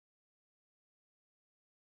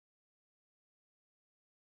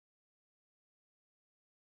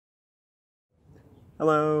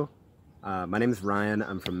Hello, my name is Ryan.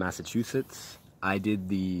 I'm from Massachusetts. I did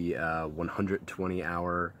the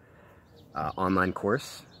 120-hour online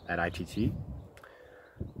course at ITTT,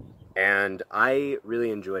 and I really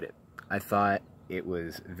enjoyed it. I thought it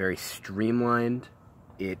was very streamlined.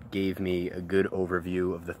 It gave me a good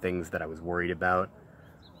overview of the things that I was worried about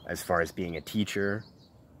as far as being a teacher.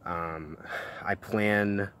 I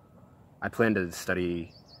plan to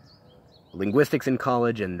study linguistics in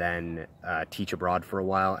college and then teach abroad for a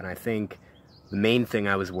while, and I think the main thing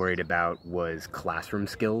I was worried about was classroom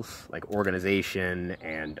skills, like organization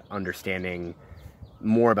and understanding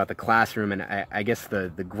more about the classroom, and I guess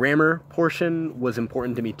the grammar portion was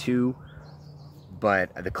important to me too,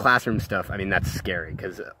 but the classroom stuff, I mean, that's scary,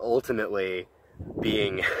 because ultimately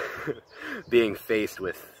being faced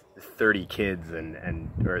with 30 kids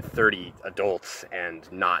or 30 adults and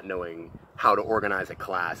not knowing how to organize a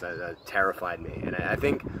class that terrified me. And I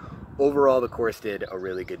think overall the course did a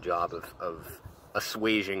really good job of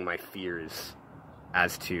assuaging my fears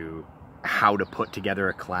as to how to put together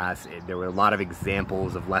a class. There were a lot of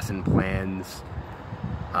examples of lesson plans,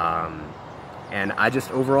 and I just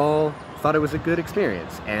overall thought it was a good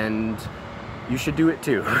experience, and you should do it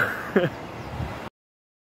too.